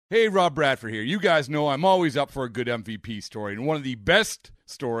Hey, Rob Bradford here. You guys know I'm always up for a good MVP story, and one of the best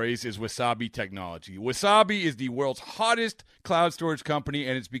stories is Wasabi Technology. Wasabi is the world's hottest cloud storage company,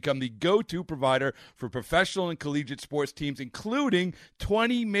 and it's become the go-to provider for professional and collegiate sports teams, including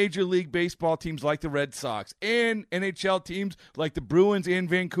 20 Major League Baseball teams like the Red Sox and NHL teams like the Bruins and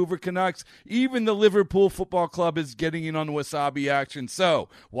Vancouver Canucks. Even the Liverpool Football Club is getting in on the Wasabi action. So,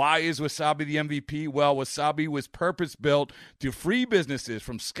 why is Wasabi the MVP? Well, Wasabi was purpose-built to free businesses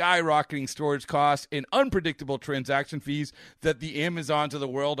from skyrocketing storage costs and unpredictable transaction fees that the Amazons of the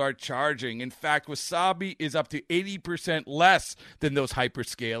world are charging. In fact, Wasabi is up to 80% less than those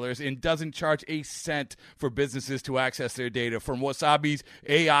hyperscalers and doesn't charge a cent for businesses to access their data. From Wasabi's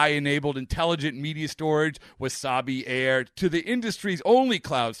AI-enabled intelligent media storage, Wasabi Air, to the industry's only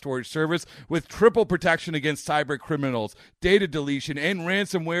cloud storage service with triple protection against cyber criminals, data deletion, and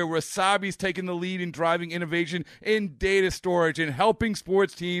ransomware, Wasabi's taken the lead in driving innovation in data storage and helping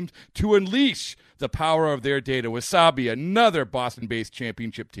sports teams to unleash the power of their data. Wasabi, another Boston-based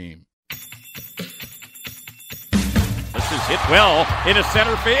championship team. This is hit well into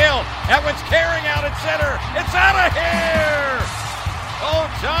center field. That one's carrying out at center. It's out of here! Oh,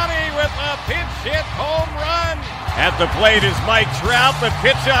 Johnny with a pinch hit home run. At the plate is Mike Trout. The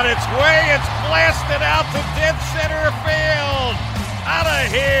pitch on its way. It's blasted out to dead center field. Out of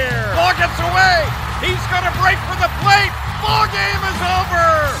here. Ball gets away. He's going to break for the plate. Ball game is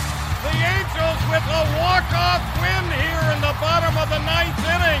over. The Angels with a walk-off win here in the bottom of the ninth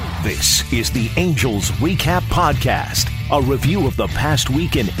inning. This is the Angels Recap Podcast, a review of the past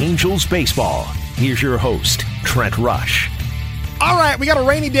week in Angels baseball. Here's your host, Trent Rush. All right, we got a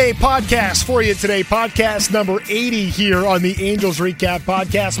rainy day podcast for you today. Podcast number 80 here on the Angels Recap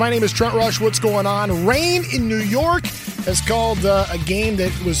Podcast. My name is Trent Rush. What's going on? Rain in New York has called a game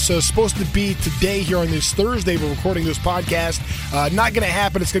that was supposed to be today here on this Thursday. We're recording this podcast. Not going to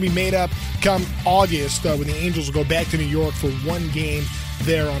happen. It's going to be made up come August when the Angels will go back to New York for one game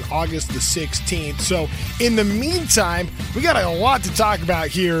there on August the 16th. So in the meantime, we got a lot to talk about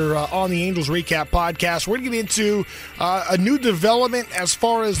here on the Angels Recap Podcast. We're going to get into a new development as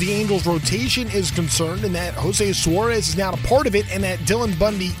far as the Angels rotation is concerned, and that Jose Suarez is now a part of it and that Dylan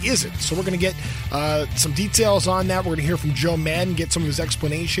Bundy isn't. So we're going to get some details on that. We're going to hear from Joe Madden, get some of his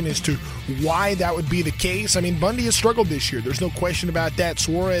explanation as to why that would be the case. I mean, Bundy has struggled this year. There's no question about that.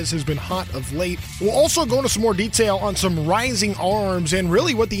 Suarez has been hot of late. We'll also go into some more detail on some rising arms and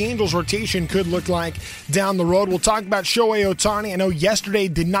really what the Angels rotation could look like down the road. We'll talk about Shohei Ohtani. I know yesterday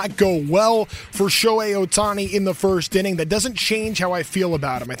did not go well for Shohei Ohtani in the first inning. That doesn't change how I feel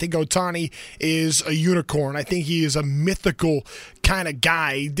about him. I think Ohtani is a unicorn. I think he is a mythical kind of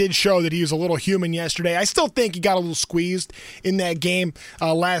guy. He did show that he was a little human yesterday. I still think he got a little squeezed in that game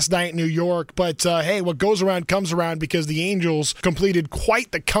last night in New York. But hey, what goes around comes around, because the Angels completed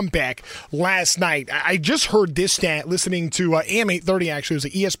quite the comeback last night. I just heard this stat listening to AM 830, actually. It was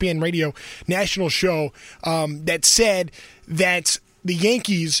an ESPN radio national show that said that the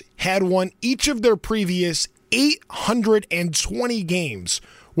Yankees had won each of their previous 820 games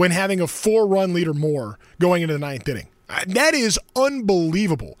when having a 4-run lead or more going into the ninth inning. That is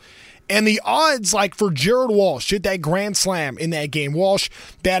unbelievable. And the odds, like for Jared Walsh, hit that grand slam in that game. Walsh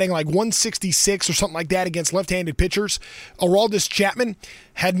batting like 166 or something like that against left-handed pitchers. Aroldis Chapman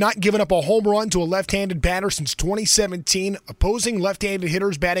had not given up a home run to a left-handed batter since 2017. Opposing left-handed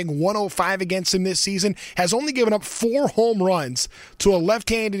hitters batting 105 against him this season. Has only given up 4 home runs to a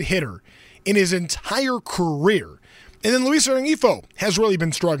left-handed hitter in his entire career. And then Luis Rengifo has really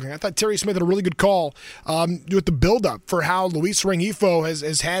been struggling. I thought Terry Smith had a really good call with the buildup for how Luis Rengifo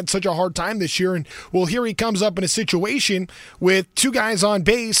has had such a hard time this year. And, well, here he comes up in a situation with 2 guys on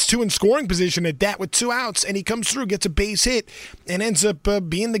base, 2 in scoring position at that with 2 outs, and he comes through, gets a base hit, and ends up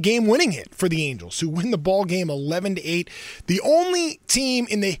being the game-winning hit for the Angels, who win the ball game 11-8. The only team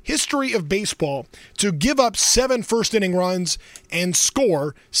in the history of baseball to give up 7 first-inning runs and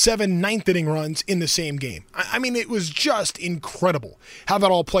score 7 ninth-inning runs in the same game. I mean, it was just incredible how that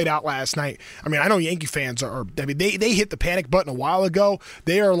all played out last night. I mean, I know Yankee fans they hit the panic button a while ago.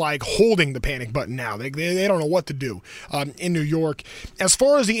 They are like holding the panic button now. They don't know what to do in New York. As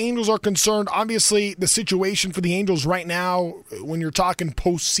far as the Angels are concerned, obviously the situation for the Angels right now, when you're talking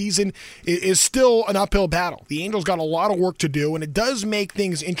postseason, is still an uphill battle. The Angels got a lot of work to do, and it does make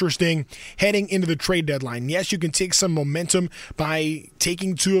things interesting heading into the trade deadline. Yes, you can take some momentum by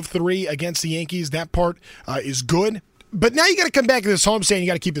taking 2 of 3 against the Yankees. That part is good. But now you got to come back to this homestand. You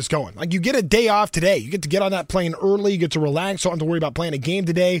got to keep this going. Like, you get a day off today. You get to get on that plane early. You get to relax. Don't have to worry about playing a game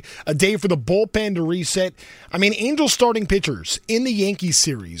today. A day for the bullpen to reset. I mean, Angels starting pitchers in the Yankees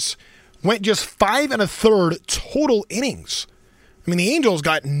series went just 5 1/3 total innings I mean, the Angels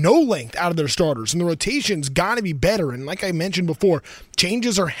got no length out of their starters, and the rotation's got to be better. And like I mentioned before,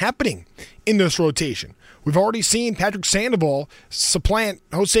 changes are happening in this rotation. We've already seen Patrick Sandoval supplant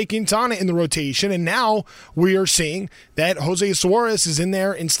Jose Quintana in the rotation, and now we are seeing that Jose Suarez is in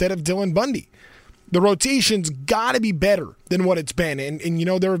there instead of Dylan Bundy. The rotation's got to be better than what it's been. And you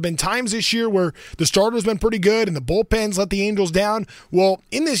know, there have been times this year where the starter's been pretty good and the bullpen's let the Angels down. Well,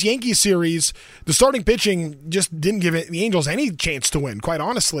 in this Yankees series, the starting pitching just didn't give the Angels any chance to win, quite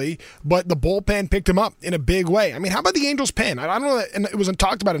honestly, but the bullpen picked them up in a big way. I mean, how about the Angels' pen? I don't know, and it wasn't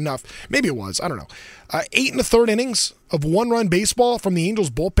talked about enough. Maybe it was. I don't know. 8 1/3 innings of one-run baseball from the Angels'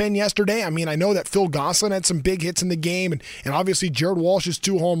 bullpen yesterday. I mean, I know that Phil Gosselin had some big hits in the game, and obviously Jared Walsh's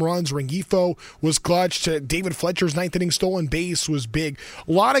 2 home runs. Rengifo was clutch. David Fletcher's 9th inning stolen base was big.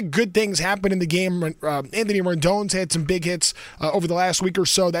 A lot of good things happened in the game. Anthony Rendon's had some big hits over the last week or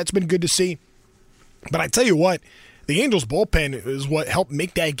so. That's been good to see. But I tell you what, the Angels' bullpen is what helped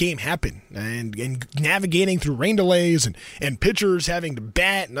make that game happen. And navigating through rain delays and pitchers having to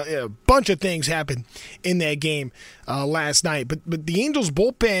bat, and a bunch of things happened in that game last night. But the Angels'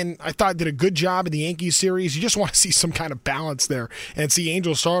 bullpen, I thought, did a good job in the Yankees series. You just want to see some kind of balance there and see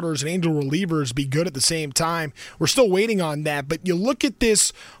Angel starters and Angel relievers be good at the same time. We're still waiting on that. But you look at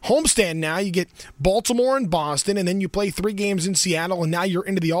this homestand now, you get Baltimore and Boston, and then you play 3 games in Seattle, and now you're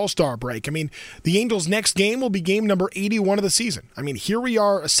into the All-Star break. I mean, the Angels' next game will be game number 81 of the season. I mean, here we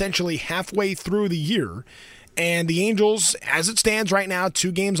are essentially halfway through the year, and the Angels, as it stands right now,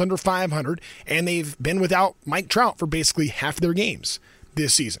 2 games under 500, and they've been without Mike Trout for basically half their games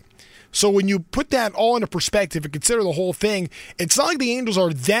this season. So when you put that all into perspective and consider the whole thing, it's not like the Angels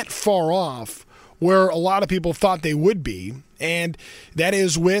are that far off where a lot of people thought they would be. And that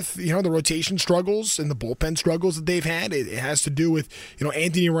is with, you know, the rotation struggles and the bullpen struggles that they've had. It has to do with, you know,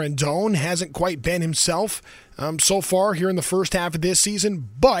 Anthony Rendon hasn't quite been himself so far here in the first half of this season.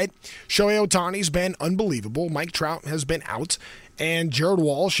 But Shohei Ohtani's been unbelievable. Mike Trout has been out. And Jared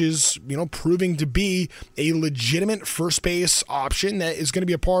Walsh is, you know, proving to be a legitimate first base option that is going to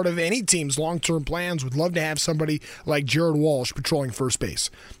be a part of any team's long-term plans. Would love to have somebody like Jared Walsh patrolling first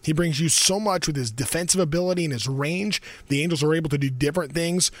base. He brings you so much with his defensive ability and his range. The Angels are able to do different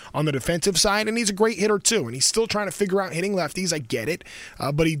things on the defensive side, and he's a great hitter too. And he's still trying to figure out hitting lefties. I get it,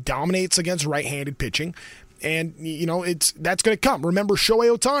 but he dominates against right-handed pitching. And, you know, that's going to come. Remember,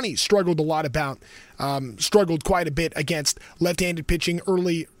 Shohei Ohtani struggled quite a bit against left-handed pitching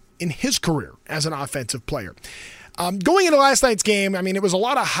early in his career as an offensive player. Going into last night's game, I mean, it was a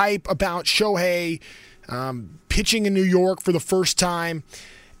lot of hype about Shohei pitching in New York for the first time,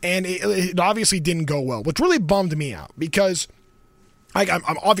 and it obviously didn't go well, which really bummed me out because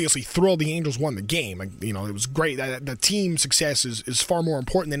I'm obviously thrilled the Angels won the game. You know, it was great. The team success is far more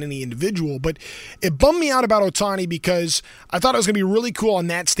important than any individual. But it bummed me out about Ohtani because I thought it was going to be really cool on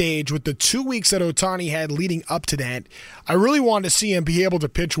that stage with the 2 weeks that Ohtani had leading up to that. I really wanted to see him be able to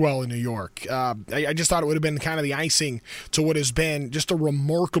pitch well in New York. I just thought it would have been kind of the icing to what has been just a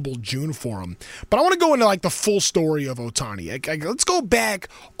remarkable June for him. But I want to go into like the full story of Ohtani. Let's go back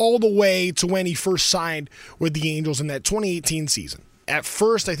all the way to when he first signed with the Angels in that 2018 season. At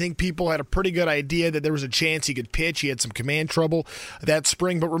first, I think people had a pretty good idea that there was a chance he could pitch. He had some command trouble that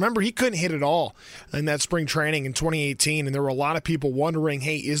spring, but remember, he couldn't hit at all in that spring training in 2018, and there were a lot of people wondering,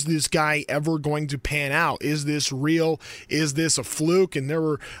 hey, is this guy ever going to pan out? Is this real? Is this a fluke? And there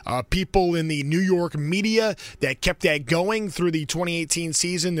were people in the New York media that kept that going through the 2018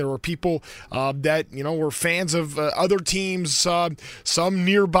 season. There were people that, you know, were fans of other teams, some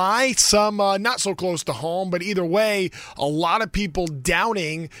nearby, some not so close to home, but either way, a lot of people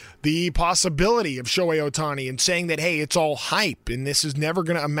doubting the possibility of Shohei Ohtani and saying that, hey, it's all hype and this is never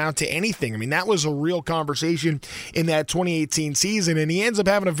going to amount to anything. I mean, that was a real conversation in that 2018 season, and he ends up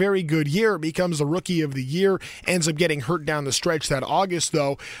having a very good year, becomes the Rookie of the Year, ends up getting hurt down the stretch that August,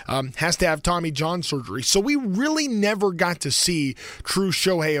 though, has to have Tommy John surgery. So we really never got to see true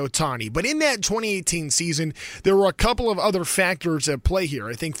Shohei Ohtani. But in that 2018 season, there were a couple of other factors at play here.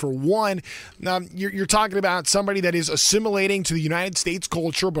 I think for one, you're talking about somebody that is assimilating to the United States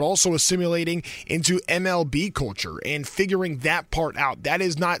culture, but also assimilating into MLB culture and figuring that part out. That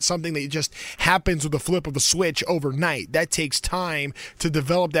is not something that just happens with the flip of a switch overnight. That takes time to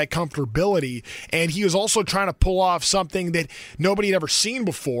develop that comfortability, and he was also trying to pull off something that nobody had ever seen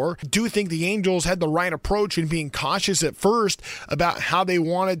before. I do think the Angels had the right approach in being cautious at first about how they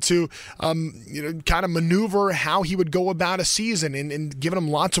wanted to kind of maneuver how he would go about a season and giving him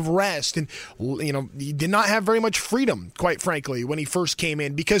lots of rest. And, you know, he did not have very much freedom, quite frankly, when he first came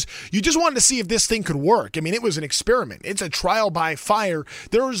in, because you just wanted to see if this thing could work. I mean, it was an experiment. It's a trial by fire.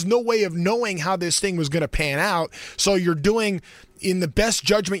 There was no way of knowing how this thing was going to pan out. So you're doing in the best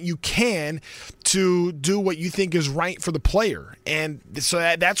judgment you can to do what you think is right for the player. And so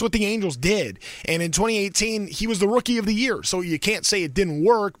that's what the Angels did. And in 2018, he was the Rookie of the Year. So you can't say it didn't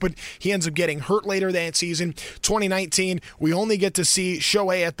work, but he ends up getting hurt later that season. 2019, we only get to see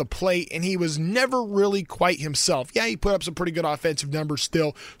Shohei at the plate, and he was never really quite himself. Yeah, he put up some pretty good offensive numbers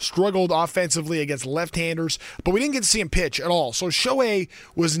still, struggled offensively against left-handers, but we didn't get to see him pitch at all. So Shohei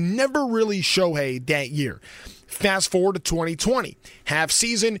was never really Shohei that year. Fast forward to 2020, half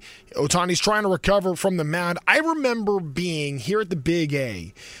season, Ohtani's trying to recover from the mound. I remember being here at the Big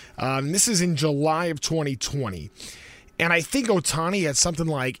A. This is in July of 2020. And I think Ohtani had something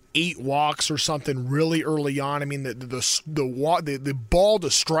like 8 walks or something really early on. I mean, the ball to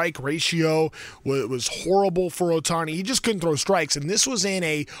strike ratio was horrible for Ohtani. He just couldn't throw strikes. And this was in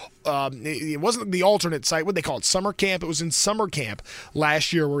it wasn't the alternate site. What they call it, summer camp. It was in summer camp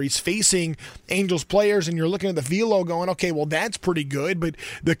last year where he's facing Angels players, and you're looking at the velo going, okay, well, that's pretty good, but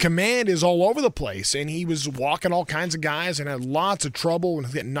the command is all over the place. And he was walking all kinds of guys and had lots of trouble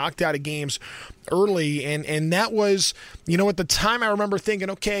and getting knocked out of games early. And that was, at the time I remember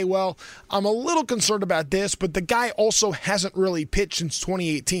thinking, okay, well, I'm a little concerned about this, but the guy also hasn't really pitched since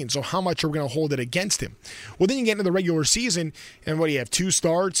 2018, so how much are we going to hold it against him? Well, then you get into the regular season, and what do you have, 2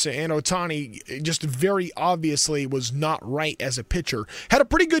 starts? And Ohtani just very obviously was not right as a pitcher. Had a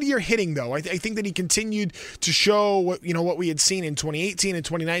pretty good year hitting, though. I think that he continued to show what we had seen in 2018 and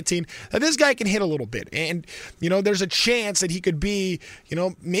 2019, that this guy can hit a little bit. And, there's a chance that he could be,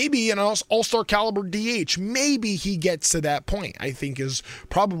 maybe an all-star caliber DH. Maybe he gets to that point, I think is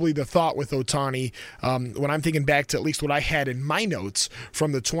probably the thought with Ohtani when I'm thinking back to at least what I had in my notes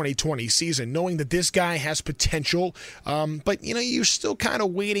from the 2020 season, knowing that this guy has potential, but, you're still kind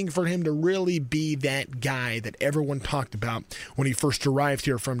of waiting for him to really be that guy that everyone talked about when he first arrived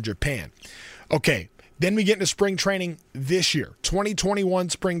here from Japan. Okay, then we get into spring training this year, 2021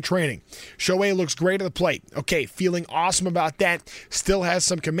 spring training. Shohei looks great at the plate. Okay, feeling awesome about that. Still has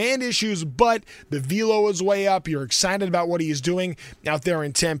some command issues, but the velo is way up. You're excited about what he is doing out there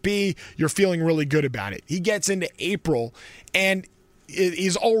in Tempe. You're feeling really good about it. He gets into April, and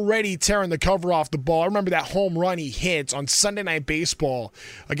he's already tearing the cover off the ball. I remember that home run he hit on Sunday Night Baseball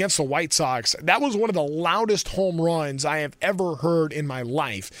against the White Sox. That was one of the loudest home runs I have ever heard in my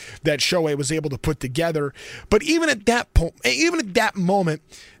life that Shohei was able to put together. But even at that moment,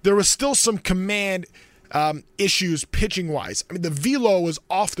 there was still some command issues pitching-wise. I mean, the velo was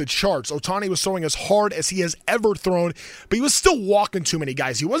off the charts. Ohtani was throwing as hard as he has ever thrown, but he was still walking too many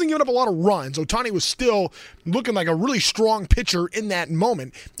guys. He wasn't giving up a lot of runs. Ohtani was still looking like a really strong pitcher in that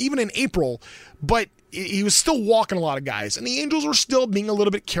moment, even in April, but he was still walking a lot of guys, and the Angels were still being a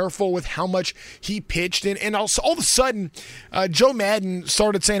little bit careful with how much he pitched. And also, all of a sudden, Joe Maddon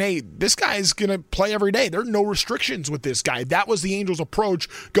started saying, hey, this guy's going to play every day. There are no restrictions with this guy. That was the Angels' approach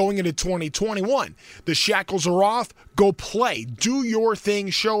going into 2021. The shackles are off. Go play. Do your thing,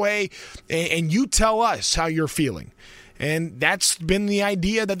 Shohei, and you tell us how you're feeling. And that's been the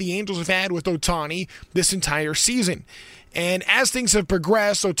idea that the Angels have had with Ohtani this entire season. And as things have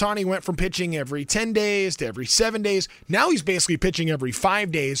progressed, Ohtani went from pitching every 10 days to every 7 days. Now he's basically pitching every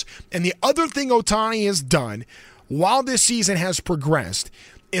 5 days. And the other thing Ohtani has done while this season has progressed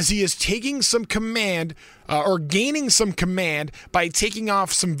is he is taking some command or gaining some command by taking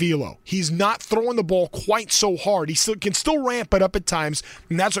off some velo. He's not throwing the ball quite so hard. He can still ramp it up at times,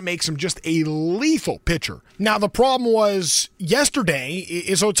 and that's what makes him just a lethal pitcher. Now, the problem was yesterday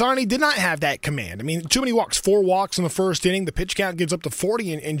is Ohtani did not have that command. I mean, too many walks, 4 walks in the first inning. The pitch count gives up to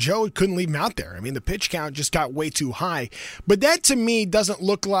 40, and Joe couldn't leave him out there. I mean, the pitch count just got way too high. But that, to me, doesn't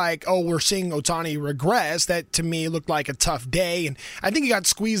look like, we're seeing Ohtani regress. That, to me, looked like a tough day, and I think he got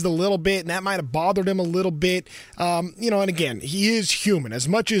squeezed a little bit, and that might have bothered him a little bit. And again, he is human. As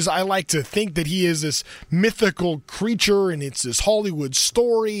much as I like to think that he is this mythical creature and it's this Hollywood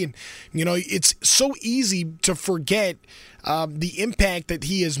story, and it's so easy to forget the impact that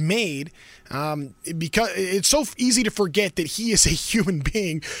he has made, because it's so easy to forget that he is a human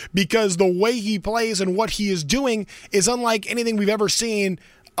being, because the way he plays and what he is doing is unlike anything we've ever seen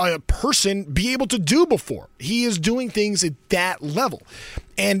a person be able to do before. He is doing things at that level.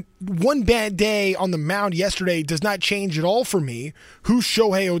 And one bad day on the mound yesterday does not change at all for me who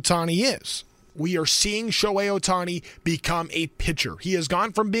Shohei Ohtani is. We are seeing Shohei Ohtani become a pitcher. He has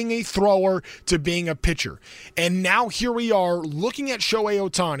gone from being a thrower to being a pitcher. And now here we are looking at Shohei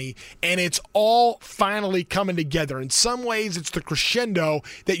Ohtani, and it's all finally coming together. In some ways, it's the crescendo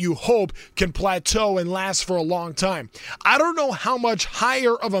that you hope can plateau and last for a long time. I don't know how much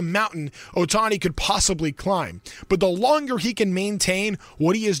higher of a mountain Ohtani could possibly climb, but the longer he can maintain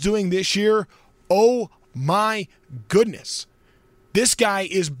what he is doing this year, oh my goodness. This guy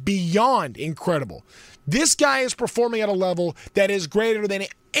is beyond incredible. This guy is performing at a level that is greater than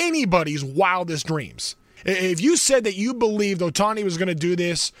anybody's wildest dreams. If you said that you believed Ohtani was going to do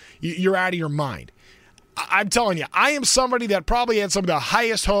this, you're out of your mind. I'm telling you, I am somebody that probably had some of the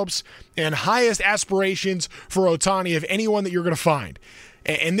highest hopes and highest aspirations for Ohtani of anyone that you're going to find.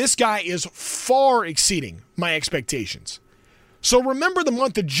 And this guy is far exceeding my expectations. So remember the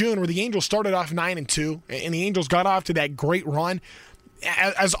month of June where the Angels started off 9-2, and the Angels got off to that great run?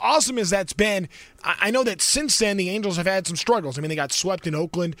 As awesome as that's been, I know that since then the Angels have had some struggles. I mean, they got swept in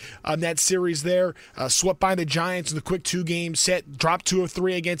Oakland, that series there, swept by the Giants in the quick 2-game set, dropped 2 of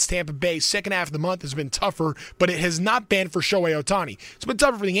 3 against Tampa Bay. Second half of the month has been tougher, but it has not been for Shohei Ohtani. It's been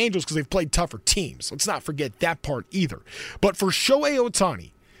tougher for the Angels because they've played tougher teams. Let's not forget that part either. But for Shohei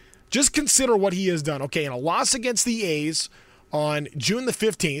Ohtani, just consider what he has done. Okay, in a loss against the A's on June the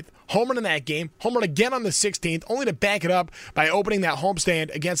 15th, homered in that game, homered again on the 16th, only to back it up by opening that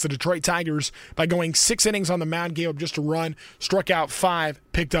homestand against the Detroit Tigers by going 6 innings on the mound, gave up just a run, struck out 5,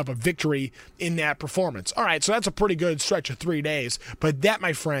 picked up a victory in that performance. All right, so that's a pretty good stretch of 3 days, but that,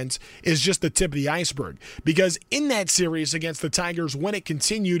 my friends, is just the tip of the iceberg, because in that series against the Tigers, when it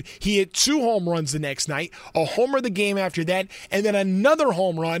continued, he hit 2 home runs the next night, a homer the game after that, and then another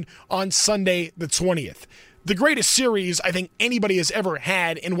home run on Sunday the 20th. The greatest series I think anybody has ever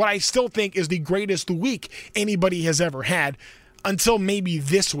had, and what I still think is the greatest week anybody has ever had, until maybe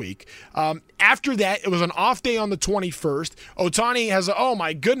this week. After that, it was an off day on the 21st. Ohtani has oh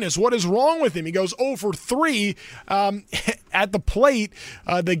my goodness, what is wrong with him? He goes 0 for 3 at the plate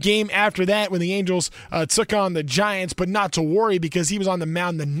the game after that when the Angels took on the Giants, but not to worry because he was on the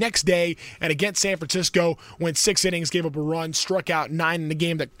mound the next day and against San Francisco went 6 innings, gave up a run, struck out 9 in the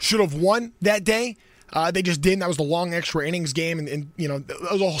game that should have won that day. They just didn't. That was the long extra innings game, and you know,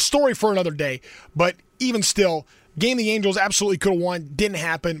 it was a whole story for another day. But even still, game the Angels absolutely could have won. Didn't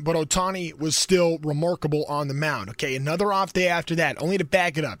happen, but Ohtani was still remarkable on the mound. Okay, another off day after that, only to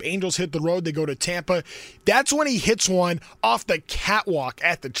back it up. Angels hit the road. They go to Tampa. That's when he hits one off the catwalk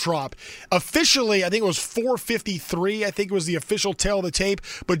at the Trop. Officially, I think it was 4:53. I think it was the official tale of the tape.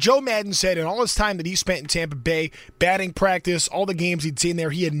 But Joe Maddon said in all his time that he spent in Tampa Bay, batting practice, all the games he'd seen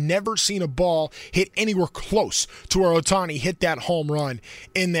there, he had never seen a ball hit anywhere close to where Ohtani hit that home run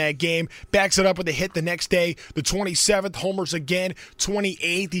in that game. Backs it up with a hit the next day, the 27th, homers again,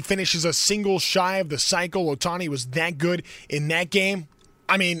 28th. He finishes a single shy of the cycle. Ohtani was that good in that game.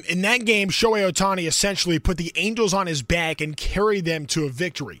 I mean, in that game, Shohei Ohtani essentially put the Angels on his back and carried them to a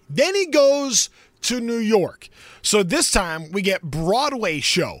victory. Then he goes to New York. So this time we get Broadway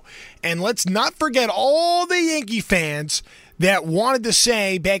show. And let's not forget all the Yankee fans that wanted to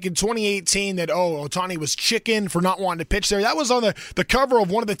say back in 2018 that, Ohtani was chicken for not wanting to pitch there. That was on the cover of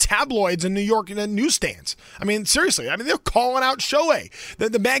one of the tabloids in New York in the newsstands. I mean, seriously. I mean, they're calling out Shohei.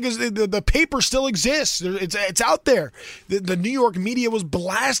 The magazine, the paper still exists. It's out there. The New York media was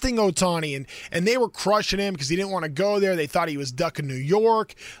blasting Ohtani, and they were crushing him because he didn't want to go there. They thought he was ducking New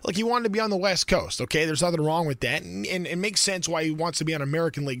York. Like, he wanted to be on the West Coast, okay? There's nothing wrong with that, and it makes sense why he wants to be on an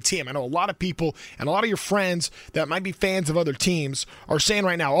American League team. I know a lot of people and a lot of your friends that might be fans of other teams are saying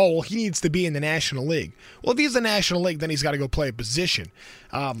right now, he needs to be in the National League. Well, if he's in the National League, then he's got to go play a position.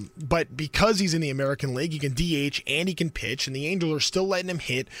 But because he's in the American League, he can DH and he can pitch, and the Angels are still letting him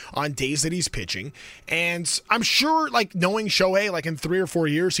hit on days that he's pitching. And I'm sure, like, knowing Shohei, like in 3 or 4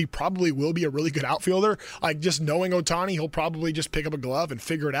 years, he probably will be a really good outfielder. Like, just knowing Ohtani, he'll probably just pick up a glove and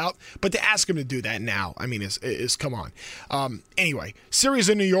figure it out. But to ask him to do that now, I mean, is come on. Anyway, series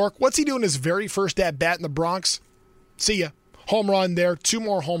in New York. What's he doing his very first at-bat in the Bronx? See ya. Home run there, 2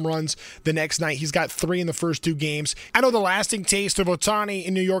 more home runs the next night. He's got 3 in the first 2 games. I know the lasting taste of Ohtani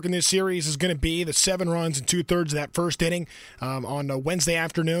in New York in this series is going to be the 7 runs and 2/3 of that first inning on Wednesday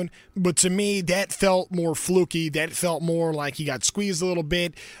afternoon. But to me, that felt more fluky. That felt more like he got squeezed a little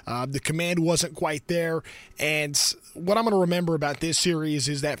bit. The command wasn't quite there. And what I'm going to remember about this series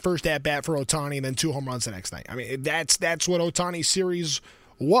is that first at-bat for Ohtani and then 2 home runs the next night. I mean, that's what Ohtani's series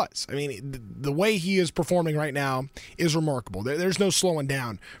was. I mean, the way he is performing right now is remarkable. There's no slowing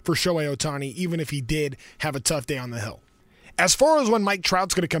down for Shohei Ohtani, even if he did have a tough day on the hill. As far as when Mike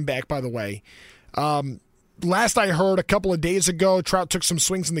Trout's going to come back, by the way, last I heard a couple of days ago, Trout took some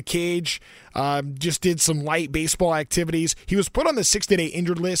swings in the cage, just did some light baseball activities. He was put on the 60-day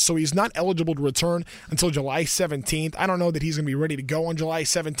injured list, so he's not eligible to return until July 17th. I don't know that he's going to be ready to go on July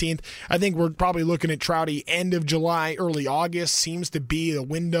 17th. I think we're probably looking at Trouty end of July, early August seems to be the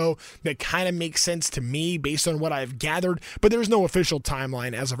window that kind of makes sense to me based on what I've gathered, but there's no official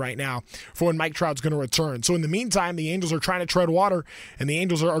timeline as of right now for when Mike Trout's going to return. So in the meantime, the Angels are trying to tread water, and the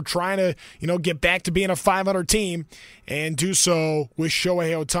Angels are trying to, get back to being a 500 better team and do so with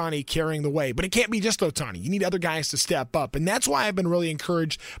Shohei Ohtani carrying the way. But it can't be just Ohtani. You need other guys to step up. And that's why I've been really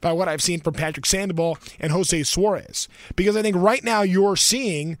encouraged by what I've seen from Patrick Sandoval and Jose Suarez. Because I think right now you're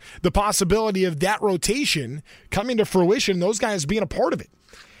seeing the possibility of that rotation coming to fruition, those guys being a part of it.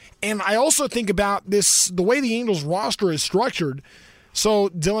 And I also think about the way the Angels roster is structured. So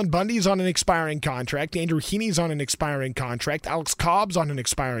Dylan Bundy's on an expiring contract. Andrew Heaney's on an expiring contract. Alex Cobb's on an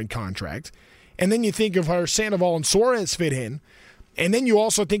expiring contract. And then you think of how Sandoval and Suarez fit in. And then you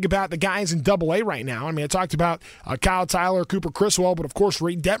also think about the guys in Double-A right now. I mean, I talked about Kyle Tyler, Cooper Criswell, but of course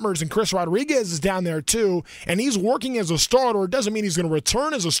Reid Detmers and Chris Rodriguez is down there too. And he's working as a starter. It doesn't mean he's going to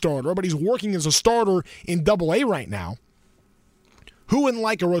return as a starter, but he's working as a starter in Double-A right now. Who wouldn't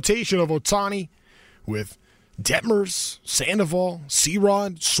like a rotation of Ohtani with Detmers, Sandoval,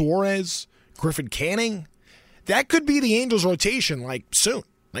 C-Rod, Suarez, Griffin Canning? That could be the Angels' rotation, like, soon.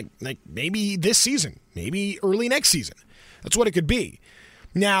 Like maybe this season, maybe early next season. That's what it could be.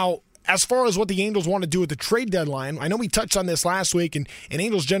 Now, as far as what the Angels want to do at the trade deadline, I know we touched on this last week, and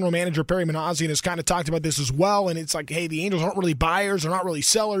Angels general manager Perry Minasian has kind of talked about this as well, and it's like, hey, the Angels aren't really buyers, they're not really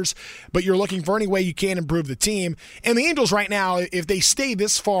sellers, but you're looking for any way you can improve the team. And the Angels right now, if they stay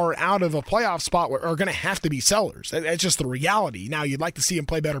this far out of a playoff spot, are going to have to be sellers. That's just the reality. Now, you'd like to see them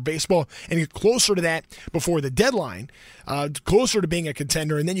play better baseball and get closer to that before the deadline, closer to being a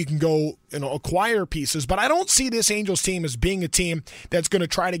contender, and then you can go acquire pieces. But I don't see this Angels team as being a team that's going to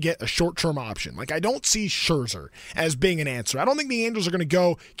try to get a short-term option. Like, I don't see Scherzer as being an answer. I don't think the Angels are going to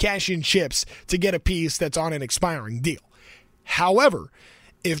go cash in chips to get a piece that's on an expiring deal. However,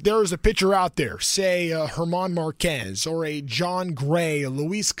 if there is a pitcher out there, say Herman Marquez or a John Gray, a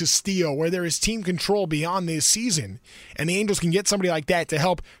Luis Castillo, where there is team control beyond this season, and the Angels can get somebody like that to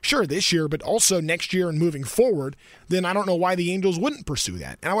help, sure, this year, but also next year and moving forward, then I don't know why the Angels wouldn't pursue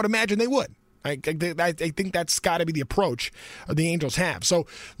that. And I would imagine they would. I think that's got to be the approach the Angels have. So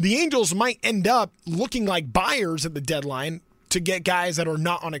the Angels might end up looking like buyers at the deadline to get guys that are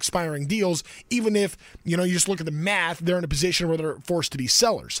not on expiring deals, even if, you just look at the math, they're in a position where they're forced to be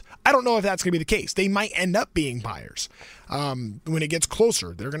sellers. I don't know if that's going to be the case. They might end up being buyers. When it gets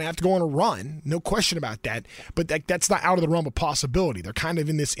closer, they're going to have to go on a run, no question about that, but that's not out of the realm of possibility. They're kind of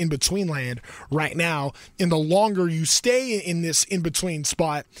in this in-between land right now, and the longer you stay in this in-between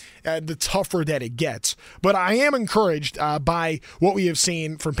spot, the tougher that it gets. But I am encouraged by what we have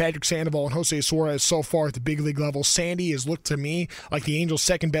seen from Patrick Sandoval and Jose Suarez so far at the big league level. Sandy has looked to me like the Angels'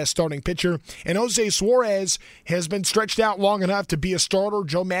 second-best starting pitcher, and Jose Suarez has been stretched out long enough to be a starter.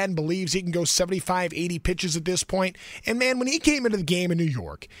 Joe Maddon believes he can go 75, 80 pitches at this point, and man, when he came into the game in New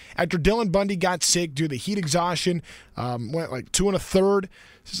York, after Dylan Bundy got sick due to heat exhaustion, went like 2 1/3.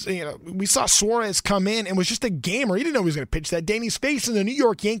 We saw Suarez come in and was just a gamer. He didn't know he was going to pitch that day, and he's facing the New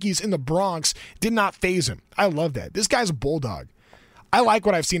York Yankees in the Bronx. Did not faze him. I love that. This guy's a bulldog. I like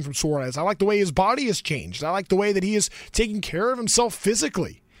what I've seen from Suarez. I like the way his body has changed. I like the way that he is taking care of himself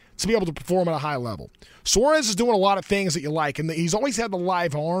physically to be able to perform at a high level. Suarez is doing a lot of things that you like, and he's always had the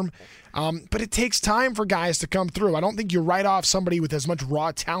live arm, but it takes time for guys to come through. I don't think you write off somebody with as much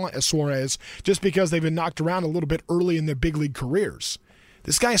raw talent as Suarez just because they've been knocked around a little bit early in their big league careers.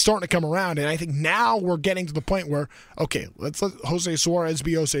 This guy's starting to come around, and I think now we're getting to the point where, okay, let's let Jose Suarez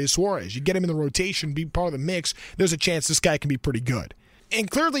be Jose Suarez. You get him in the rotation, be part of the mix, there's a chance this guy can be pretty good. And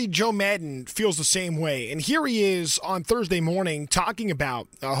clearly Joe Maddon feels the same way. And here he is on Thursday morning talking about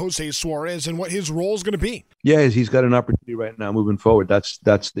Jose Suarez and what his role is going to be. Yeah, he's got an opportunity right now moving forward. That's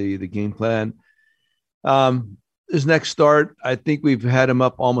the game plan. His next start, I think we've had him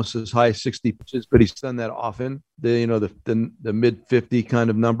up almost as high as 60 pitches, but he's done that often. The mid 50 kind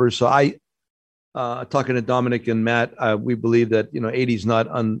of numbers. So talking to Dominic and Matt, we believe that 80 is not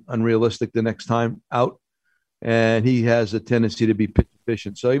unrealistic the next time out. And he has a tendency to be pitch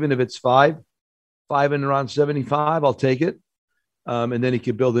efficient. So even if it's five and around 75, I'll take it. And then he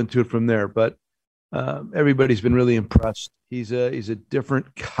can build into it from there. But everybody's been really impressed. He's a different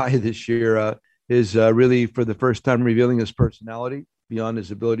guy this year. Is really for the first time revealing his personality beyond his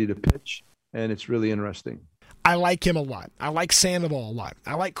ability to pitch. And it's really interesting. I like him a lot. I like Sandoval a lot.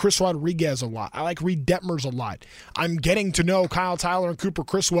 I like Chris Rodriguez a lot. I like Reid Detmers a lot. I'm getting to know Kyle Tyler and Cooper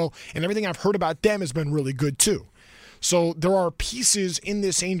Criswell, and everything I've heard about them has been really good too. So there are pieces in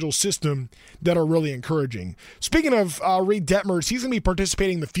this Angels system that are really encouraging. Speaking of Reed Detmers, he's going to be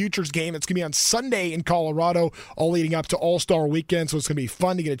participating in the Futures game. It's going to be on Sunday in Colorado, all leading up to All-Star Weekend, so it's going to be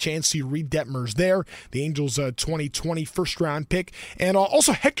fun to get a chance to see Reed Detmers there, the Angels' 2020 first-round pick. And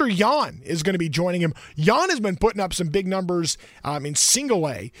also Hector Yan is going to be joining him. Yan has been putting up some big numbers in single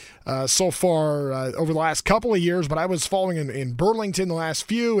A so far over the last couple of years, but I was following in Burlington the last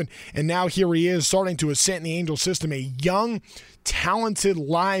few, and now here he is starting to ascend in the Angels system, a young, talented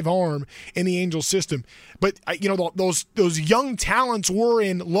live arm in the Angels system. But those young talents were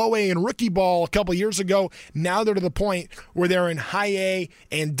in low A and rookie ball a couple years ago. Now they're to the point where they're in high A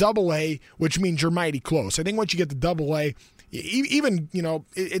and double A, which means you're mighty close. I think once you get to double A, even,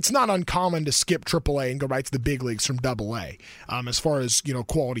 it's not uncommon to skip AAA and go right to the big leagues from AA, as far as,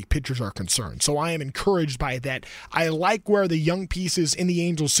 quality pitchers are concerned. So I am encouraged by that. I like where the young pieces in the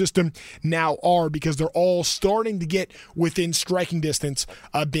Angels system now are, because they're all starting to get within striking distance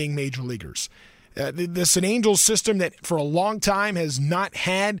of being major leaguers. This is an Angels system that for a long time has not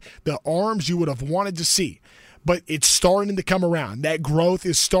had the arms you would have wanted to see. But it's starting to come around. That growth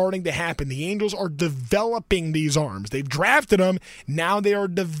is starting to happen. The Angels are developing these arms. They've drafted them. Now they are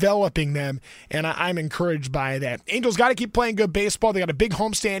developing them, and I'm encouraged by that. Angels got to keep playing good baseball. They got a big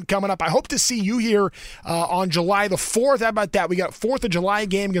homestand coming up. I hope to see you here on July the 4th. How about that? We got 4th of July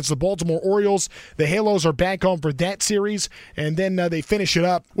game against the Baltimore Orioles. The Halos are back home for that series, and then they finish it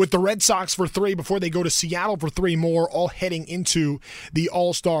up with the Red Sox for 3 before they go to Seattle for 3 more, all heading into the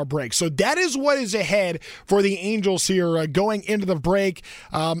All-Star break. So that is what is ahead for the Angels here going into the break.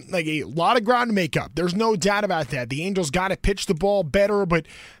 Like a lot of ground to make up. There's no doubt about that. The Angels got to pitch the ball better, but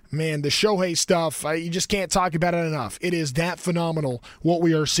man, the Shohei stuff, you just can't talk about it enough. It is that phenomenal what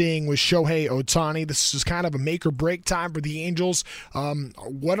we are seeing with Shohei Ohtani. This is kind of a make or break time for the Angels.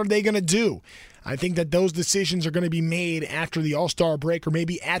 What are they going to do? I think that those decisions are going to be made after the All-Star break, or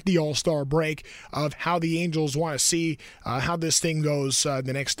maybe at the All-Star break, of how the Angels want to see how this thing goes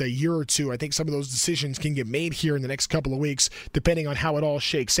the next year or two. I think some of those decisions can get made here in the next couple of weeks, depending on how it all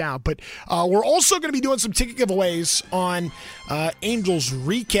shakes out. But we're also going to be doing some ticket giveaways on Angels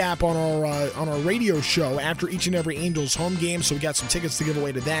Recap on our radio show after each and every Angels home game. So we got some tickets to give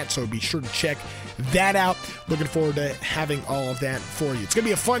away to that, so be sure to check that out. Looking forward to having all of that for you. It's going to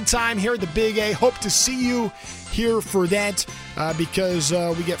be a fun time here at the Big A. Hope to see you here for that because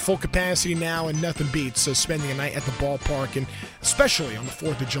we get full capacity now, and nothing beats spending a night at the ballpark, and especially on the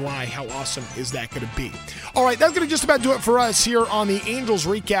 4th of July. How awesome is that going to be? All right, that's going to just about do it for us here on the Angels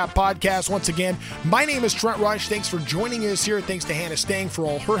Recap Podcast. Once again, my name is Trent Rush. Thanks for joining us here. Thanks to Hannah Stang for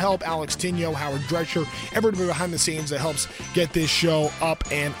all her help, Alex Tinio, Howard Drescher, everybody behind the scenes that helps get this show up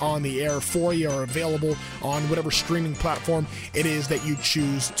and on the air for you, or available on whatever streaming platform it is that you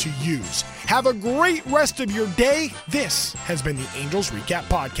choose to use. Have a great rest of your day. This has been the Angels Recap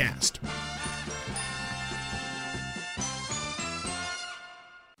Podcast.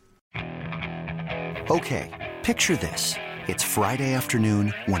 Okay, picture this. It's Friday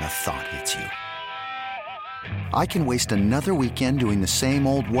afternoon when a thought hits you. I can waste another weekend doing the same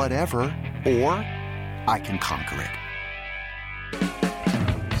old whatever, or I can conquer it.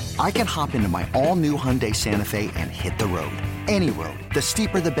 I can hop into my all-new Hyundai Santa Fe and hit the road. Any road. The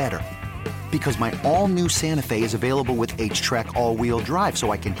steeper, the better. Because my all-new Santa Fe is available with H-Track all-wheel drive,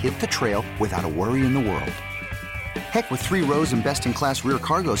 so I can hit the trail without a worry in the world. Heck, with 3 rows and best-in-class rear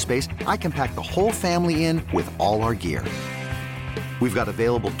cargo space, I can pack the whole family in with all our gear. We've got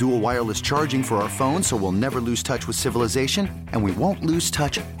available dual wireless charging for our phones, so we'll never lose touch with civilization, and we won't lose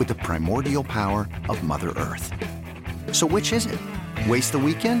touch with the primordial power of Mother Earth. So which is it? Waste the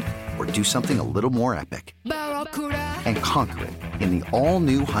weekend or do something a little more epic? And conquer it in the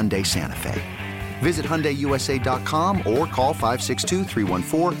all-new Hyundai Santa Fe. Visit HyundaiUSA.com or call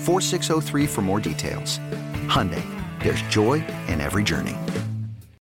 562-314-4603 for more details. Hyundai, there's joy in every journey.